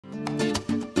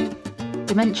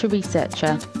dementia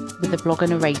researcher with a blog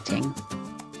and a rating.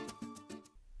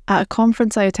 At a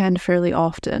conference I attend fairly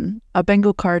often, a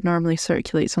bingo card normally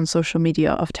circulates on social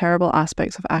media of terrible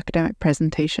aspects of academic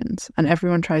presentations, and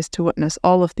everyone tries to witness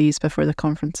all of these before the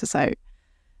conference is out.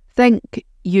 Think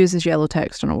uses yellow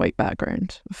text on a white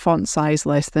background, font size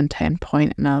less than 10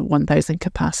 point in a 1000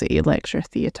 capacity lecture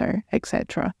theatre,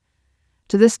 etc.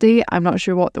 To this day, I'm not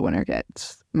sure what the winner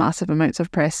gets. Massive amounts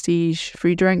of prestige,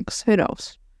 free drinks, who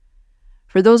knows?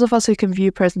 For those of us who can view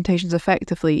presentations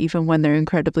effectively even when they're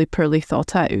incredibly poorly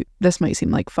thought out, this might seem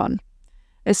like fun.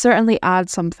 It certainly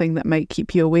adds something that might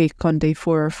keep you awake on day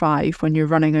 4 or 5 when you're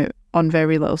running out on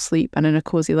very little sleep and in a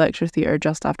cosy lecture theatre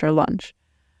just after lunch.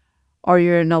 Or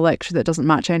you're in a lecture that doesn't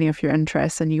match any of your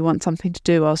interests and you want something to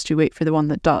do whilst you wait for the one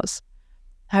that does.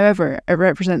 However, it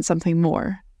represents something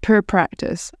more, poor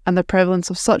practice, and the prevalence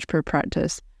of such poor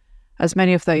practice, as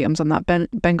many of the items on that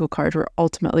bingo card were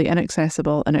ultimately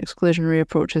inaccessible and exclusionary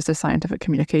approaches to scientific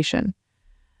communication.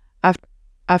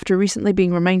 After recently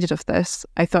being reminded of this,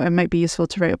 I thought it might be useful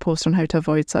to write a post on how to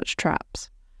avoid such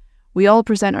traps. We all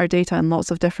present our data in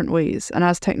lots of different ways, and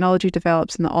as technology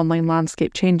develops and the online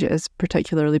landscape changes,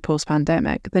 particularly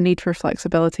post-pandemic, the need for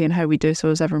flexibility in how we do so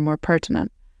is ever more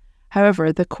pertinent.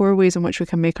 However, the core ways in which we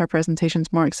can make our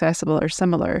presentations more accessible are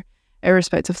similar,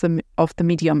 irrespective of the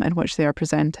medium in which they are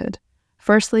presented.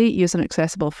 Firstly, use an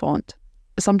accessible font.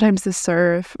 Sometimes the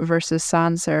serif versus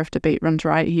sans-serif debate runs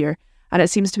riot here, and it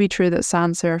seems to be true that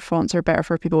sans-serif fonts are better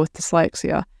for people with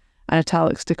dyslexia, and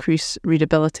italics decrease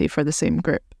readability for the same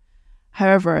group.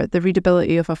 However, the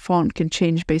readability of a font can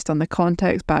change based on the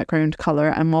context, background, colour,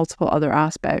 and multiple other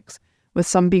aspects, with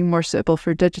some being more suitable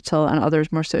for digital and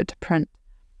others more suited to print.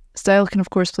 Style can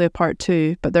of course play a part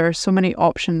too, but there are so many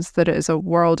options that it is a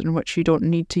world in which you don't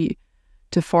need to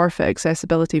forfeit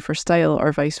accessibility for style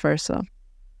or vice versa.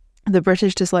 The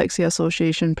British Dyslexia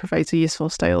Association provides a useful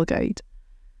style guide.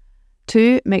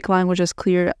 2. Make language as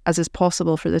clear as is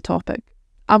possible for the topic.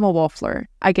 I'm a waffler,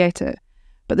 I get it,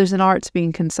 but there's an art to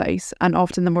being concise, and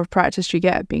often the more practice you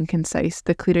get at being concise,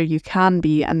 the clearer you can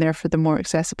be, and therefore the more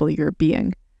accessible you're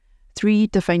being. 3.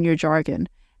 Define your jargon.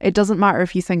 It doesn't matter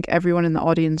if you think everyone in the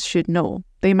audience should know.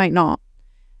 They might not.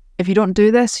 If you don't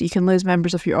do this, you can lose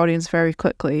members of your audience very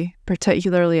quickly,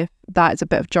 particularly if that is a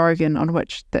bit of jargon on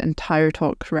which the entire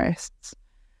talk rests.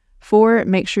 4.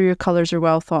 Make sure your colours are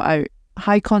well thought out.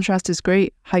 High contrast is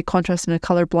great. High contrast in a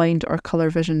colourblind or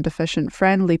colour vision deficient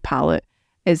friendly palette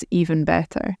is even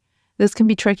better. This can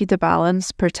be tricky to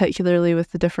balance, particularly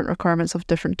with the different requirements of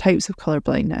different types of colour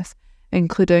blindness,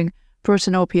 including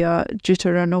protanopia,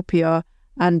 deuteranopia,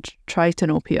 and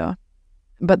tritanopia.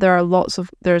 But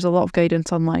there's a lot of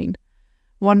guidance online.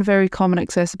 One very common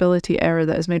accessibility error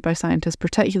that is made by scientists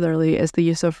particularly is the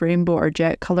use of rainbow or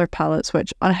jet colour palettes,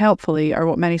 which unhelpfully are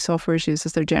what many softwares use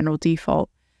as their general default.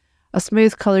 A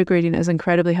smooth colour gradient is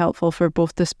incredibly helpful for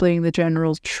both displaying the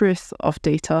general truth of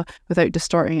data without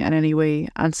distorting it in any way,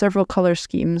 and several colour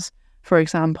schemes, for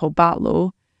example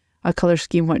Batlow, a colour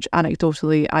scheme which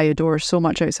anecdotally I adore so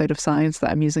much outside of science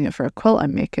that I'm using it for a quilt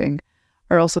I'm making,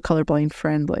 are also colourblind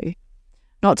friendly.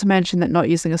 Not to mention that not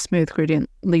using a smooth gradient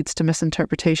leads to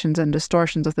misinterpretations and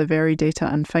distortions of the very data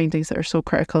and findings that are so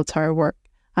critical to our work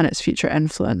and its future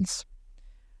influence.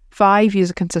 5.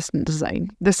 Use a consistent design.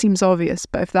 This seems obvious,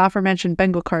 but if the aforementioned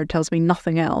bingo card tells me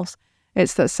nothing else,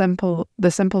 it's that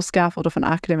the simple scaffold of an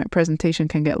academic presentation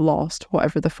can get lost,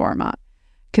 whatever the format.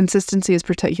 Consistency is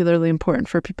particularly important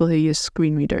for people who use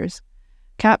screen readers.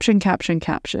 Caption.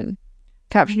 Caption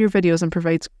your videos and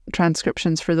provide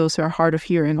transcriptions for those who are hard of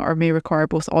hearing or may require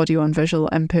both audio and visual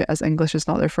input as English is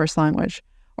not their first language,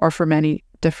 or for many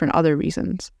different other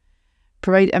reasons.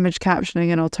 Provide image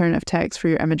captioning and alternative text for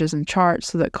your images and charts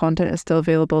so that content is still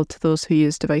available to those who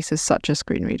use devices such as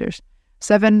screen readers.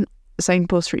 7.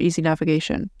 Signpost for easy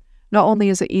navigation. Not only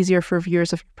is it easier for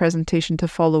viewers of your presentation to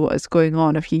follow what is going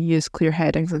on if you use clear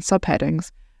headings and subheadings,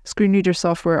 screen reader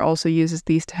software also uses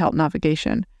these to help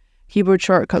navigation. Keyboard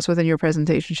shortcuts within your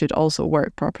presentation should also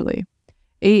work properly.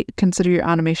 8. Consider your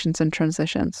animations and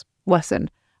transitions. Listen,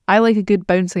 I like a good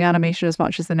bouncing animation as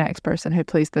much as the next person who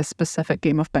plays this specific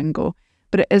game of bingo,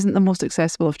 but it isn't the most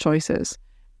accessible of choices.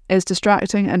 It is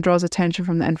distracting and draws attention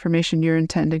from the information you're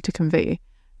intending to convey.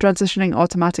 Transitioning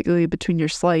automatically between your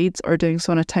slides or doing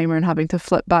so on a timer and having to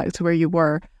flip back to where you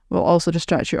were will also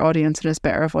distract your audience and is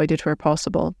better avoided where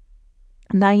possible.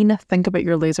 9. Think about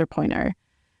your laser pointer.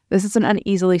 This isn't an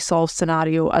easily solved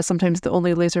scenario, as sometimes the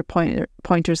only laser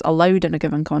pointers allowed in a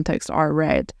given context are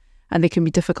red, and they can be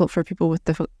difficult for people with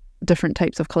different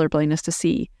types of colour blindness to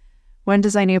see. When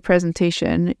designing a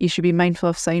presentation, you should be mindful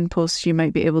of signposts you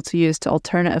might be able to use to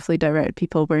alternatively direct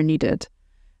people where needed.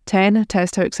 10.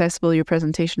 Test how accessible your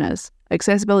presentation is.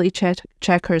 Accessibility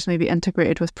checkers may be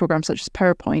integrated with programs such as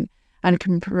PowerPoint and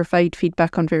can provide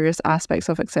feedback on various aspects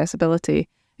of accessibility,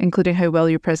 including how well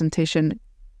your presentation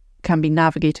can be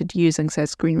navigated using said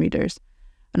screen readers.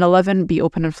 And 11. Be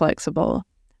open and flexible.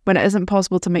 When it isn't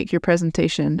possible to make your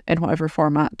presentation, in whatever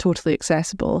format, totally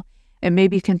accessible, it may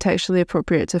be contextually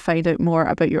appropriate to find out more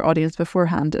about your audience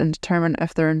beforehand and determine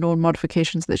if there are known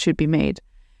modifications that should be made.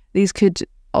 These could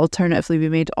alternatively be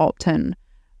made opt-in.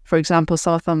 For example,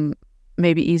 some of them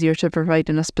may be easier to provide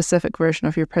in a specific version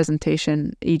of your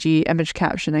presentation, e.g. image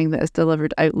captioning that is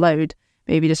delivered out loud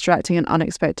may be distracting and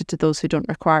unexpected to those who don't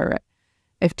require it.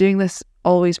 If doing this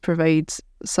always provides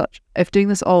such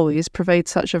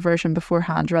a version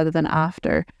beforehand rather than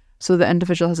after, so the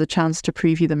individual has a chance to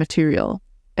preview the material.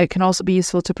 It can also be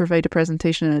useful to provide a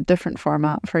presentation in a different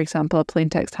format, for example, a plain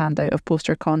text handout of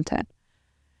poster content.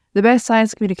 The best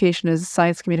science communication is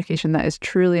science communication that is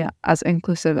truly as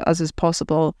inclusive as is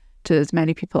possible to as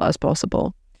many people as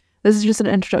possible. This is just an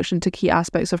introduction to key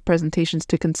aspects of presentations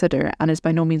to consider and is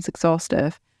by no means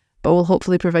exhaustive, but will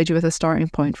hopefully provide you with a starting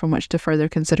point from which to further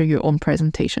consider your own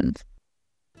presentations.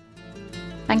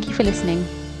 Thank you for listening.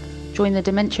 Join the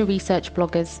Dementia Research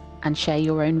bloggers and share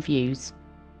your own views.